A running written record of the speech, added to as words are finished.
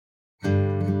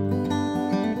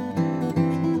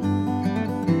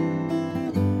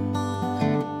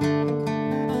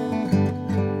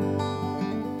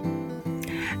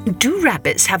Do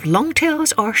rabbits have long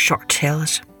tails or short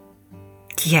tails?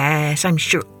 Yes, I'm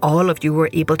sure all of you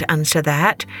were able to answer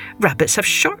that. Rabbits have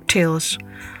short tails.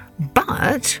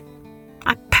 But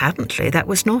apparently that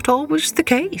was not always the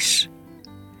case.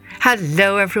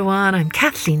 Hello everyone, I'm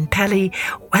Kathleen Pelly.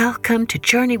 Welcome to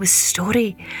Journey with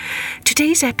Story.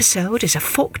 Today's episode is a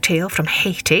folk tale from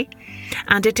Haiti,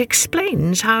 and it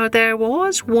explains how there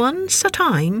was once a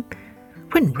time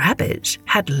when rabbits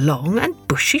had long and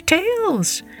bushy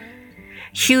tails.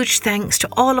 Huge thanks to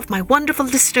all of my wonderful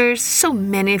listeners. So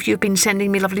many of you have been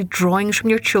sending me lovely drawings from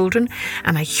your children,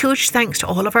 and a huge thanks to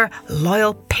all of our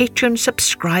loyal Patreon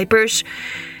subscribers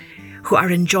who are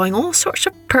enjoying all sorts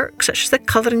of perks such as the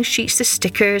colouring sheets, the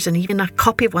stickers, and even a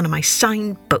copy of one of my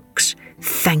signed books.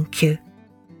 Thank you.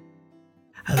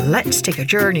 Let's take a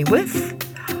journey with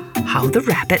How the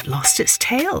Rabbit Lost Its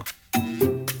Tail.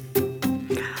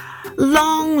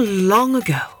 Long, long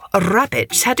ago,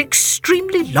 rabbits had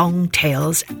extremely long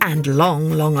tails, and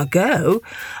long, long ago,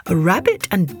 a rabbit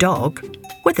and dog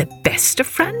were the best of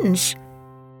friends.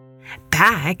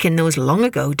 Back in those long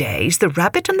ago days, the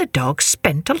rabbit and the dog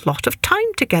spent a lot of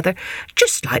time together,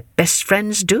 just like best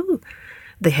friends do.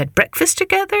 They had breakfast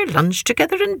together, lunch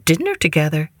together, and dinner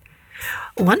together.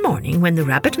 One morning, when the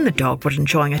rabbit and the dog were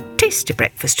enjoying a tasty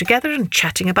breakfast together and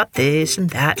chatting about this and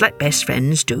that like best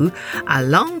friends do,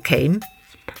 along came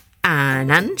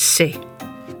Anansi.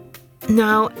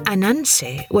 Now,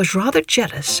 Anansi was rather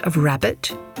jealous of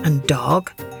rabbit and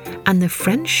dog and the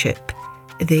friendship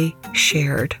they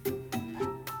shared.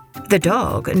 The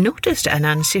dog noticed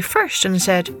Anansi first and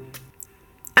said,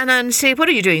 "Anansi, what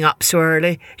are you doing up so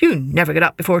early? You never get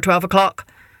up before 12 o'clock.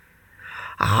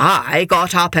 "I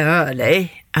got up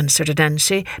early," answered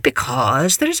Anansi,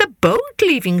 "because there is a boat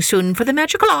leaving soon for the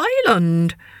magical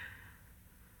island."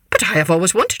 "But I have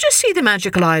always wanted to see the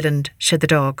magical island," said the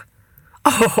dog.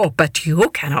 "Oh, but you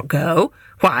cannot go.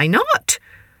 Why not?"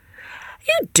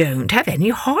 "You don't have any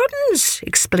horns,"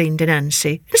 explained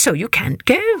Anansi, "so you can't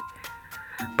go."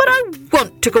 "But I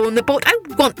want to go on the boat. I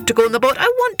want to go on the boat. I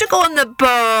want to go on the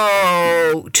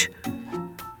boat."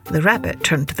 The rabbit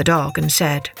turned to the dog and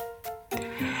said,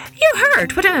 "You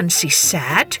heard what Anansi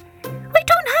said. We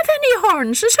don't have any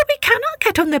horns, and so we cannot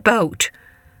get on the boat."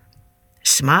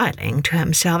 Smiling to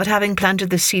himself at having planted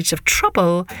the seeds of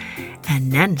trouble,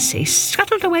 Anansi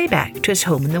scuttled away back to his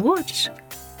home in the woods.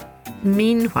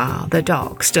 Meanwhile, the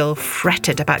dog still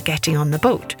fretted about getting on the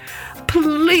boat.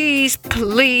 "Please,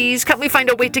 please, can't we find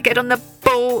a way to get on the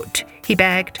boat?" he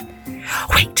begged.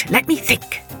 "Wait, let me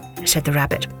think," said the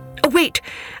rabbit. "Oh, wait,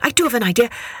 I do have an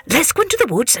idea. Let's go into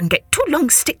the woods and get 2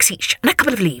 long sticks each and a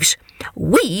couple of leaves.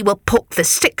 We will poke the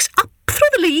sticks up through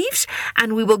the leaves,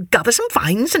 and we will gather some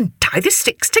vines and tie the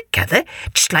sticks together,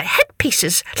 just like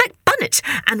headpieces, like bonnets,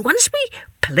 and once we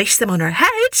place them on our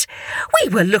heads, we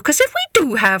will look as if we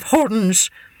do have horns."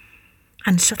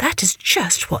 And so that is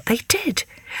just what they did.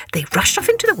 They rushed off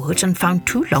into the woods and found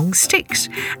 2 long sticks,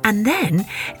 and then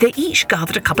they each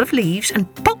gathered a couple of leaves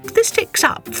and poked the sticks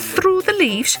up through the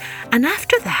leaves, and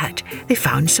after that they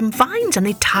found some vines and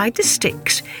they tied the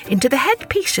sticks into the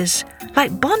headpieces,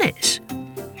 like bonnets.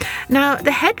 Now,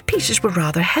 the headpieces were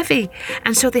rather heavy,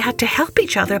 and so they had to help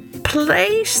each other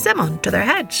place them onto their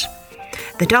heads.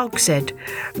 The dog said,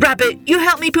 "Rabbit, you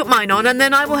help me put mine on, and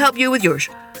then I will help you with yours."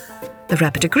 The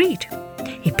rabbit agreed.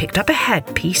 He picked up a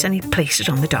headpiece and he placed it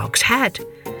on the dog's head.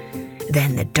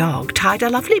 Then the dog tied a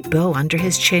lovely bow under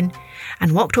his chin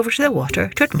and walked over to the water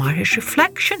to admire his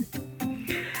reflection.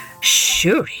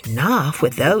 Sure enough,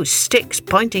 with those sticks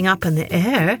pointing up in the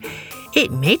air, it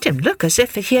made him look as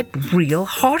if he had real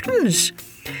horns.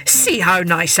 "See how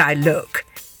nice I look."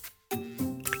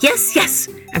 Yes, yes,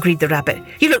 agreed the rabbit.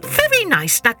 "You look very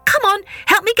nice. Now come on,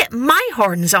 help me get my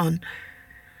horns on."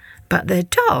 But the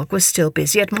dog was still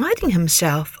busy admiring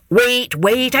himself. Wait,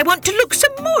 I want to look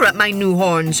some more at my new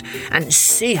horns and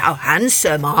see how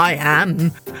handsome I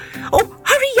am." "Oh,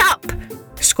 hurry up,"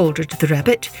 scolded the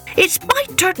rabbit. "It's my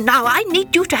turn now. I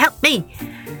need you to help me."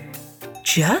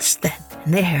 Just then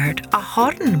they heard a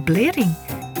horn blaring.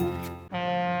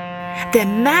 The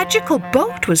magical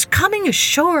boat was coming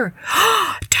ashore.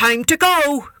 "Time to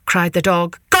go," cried the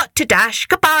dog. "Got to dash.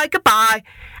 Goodbye, goodbye."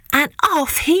 And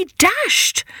off he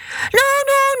dashed. "No,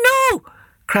 no, no,"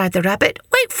 cried the rabbit.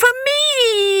 "Wait for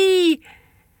me."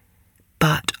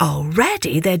 But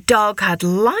already the dog had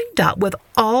lined up with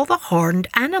all the horned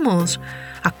animals.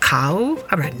 A cow,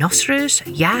 a rhinoceros, a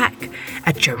yak,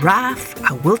 a giraffe,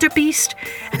 a wildebeest,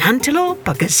 an antelope,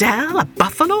 a gazelle, a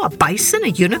buffalo, a bison,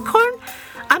 a unicorn,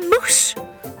 a moose.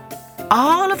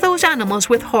 All of those animals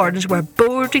with horns were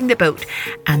boarding the boat,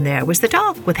 and there was the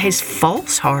dog with his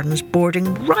false horns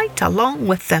boarding right along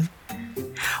with them.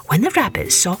 When the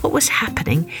rabbit saw what was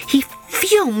happening, he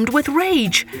fumed with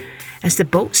rage. As the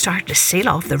boat started to sail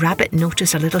off, the rabbit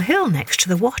noticed a little hill next to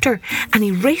the water, and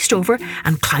he raced over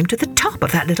and climbed to the top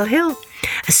of that little hill.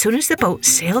 As soon as the boat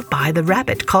sailed by, the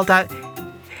rabbit called out,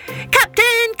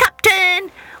 "Captain,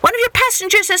 Captain, one of your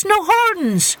passengers has no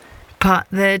horns." But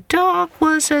the dog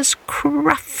was as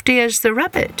crafty as the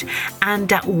rabbit,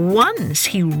 and at once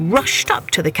he rushed up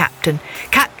to the captain.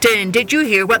 "Captain, did you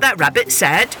hear what that rabbit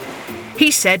said? He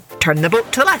said, turn the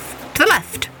boat to the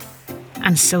left.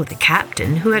 And so the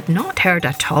captain, who had not heard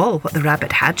at all what the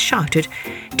rabbit had shouted,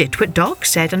 did what Dog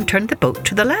said and turned the boat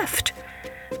to the left.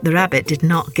 The rabbit did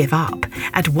not give up.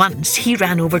 At once he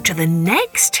ran over to the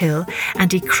next hill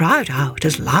and he cried out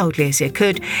as loudly as he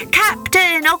could,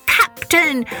 "Captain, oh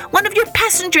Captain, one of your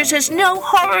passengers has no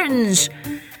horns."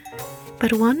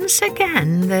 But once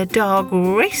again the dog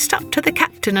raced up to the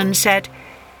captain and said,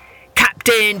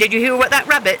 "Captain, did you hear what that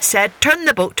rabbit said? Turn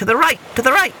the boat to the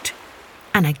right.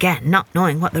 And again, not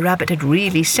knowing what the rabbit had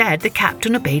really said, the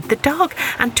captain obeyed the dog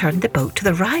and turned the boat to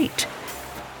the right.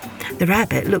 The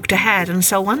rabbit looked ahead and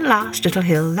saw one last little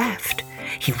hill left.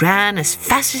 He ran as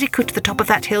fast as he could to the top of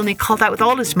that hill and he called out with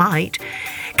all his might,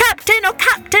 "Captain, oh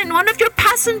Captain, one of your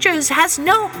passengers has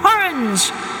no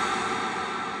horns."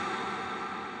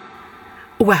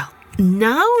 Well,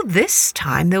 now this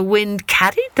time the wind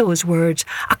carried those words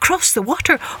across the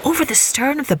water over the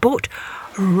stern of the boat,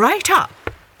 right up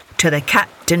to the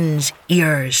captain's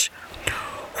ears.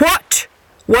 "What?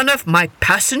 One of my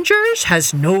passengers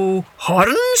has no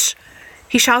horns?"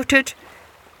 he shouted.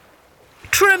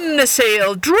 "Trim the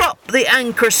sail, drop the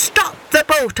anchor, stop the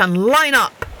boat and line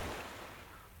up."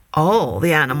 All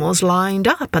the animals lined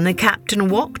up and the captain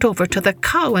walked over to the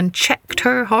cow and checked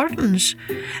her horns.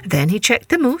 Then he checked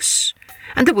the moose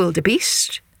and the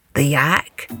wildebeest, the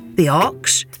yak, the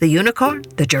ox, the unicorn,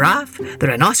 the giraffe, the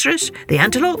rhinoceros, the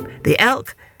antelope, the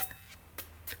elk,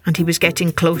 and he was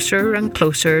getting closer and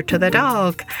closer to the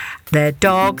dog. The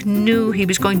dog knew he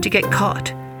was going to get caught,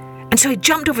 and so he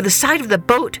jumped over the side of the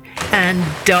boat and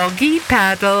doggy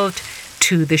paddled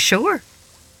to the shore.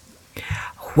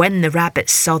 When the rabbit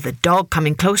saw the dog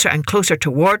coming closer and closer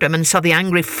toward him and saw the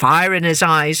angry fire in his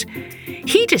eyes,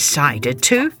 he decided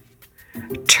to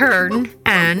turn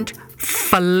and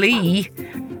flee.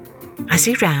 As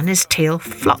he ran, his tail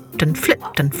flopped and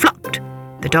flipped and flopped.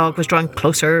 The dog was drawing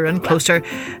closer and closer.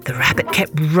 The rabbit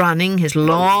kept running. His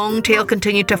long tail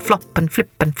continued to flop and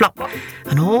flip and flop.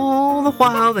 And all the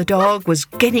while the dog was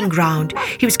gaining ground.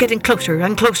 He was getting closer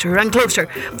and closer and closer.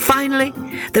 Finally,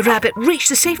 the rabbit reached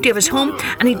the safety of his home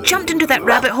and he jumped into that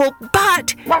rabbit hole,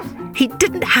 but he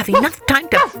didn't have enough time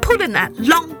to pull in that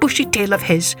long bushy tail of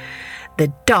his.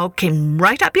 The dog came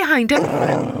right up behind him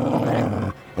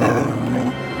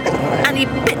and he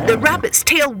bit the rabbit's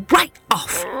tail right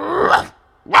off.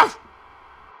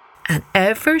 And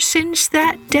ever since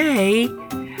that day,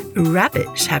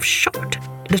 rabbits have short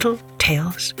little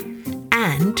tails,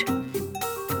 and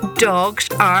dogs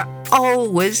are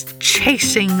always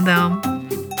chasing them.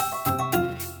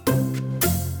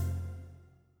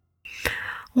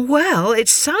 Well, it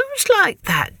sounds like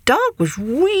that dog was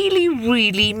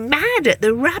really mad at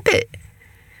the rabbit.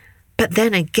 But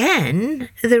then again,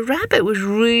 the rabbit was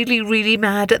really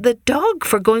mad at the dog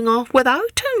for going off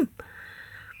without him.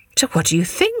 So what do you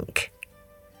think?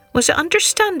 Was it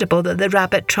understandable that the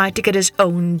rabbit tried to get his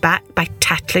own back by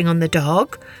tattling on the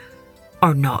dog?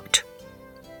 Or not?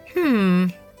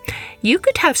 You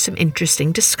could have some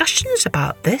interesting discussions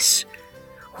about this.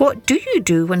 What do you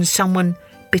do when someone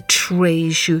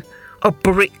betrays you or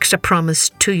breaks a promise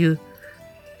to you?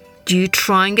 Do you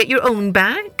try and get your own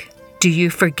back? Do you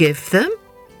forgive them?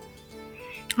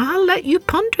 I'll let you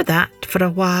ponder that for a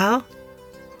while.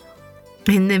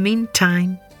 In the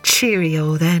meantime,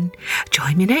 cheerio then.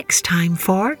 Join me next time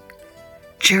for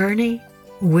Journey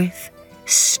with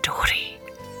Story.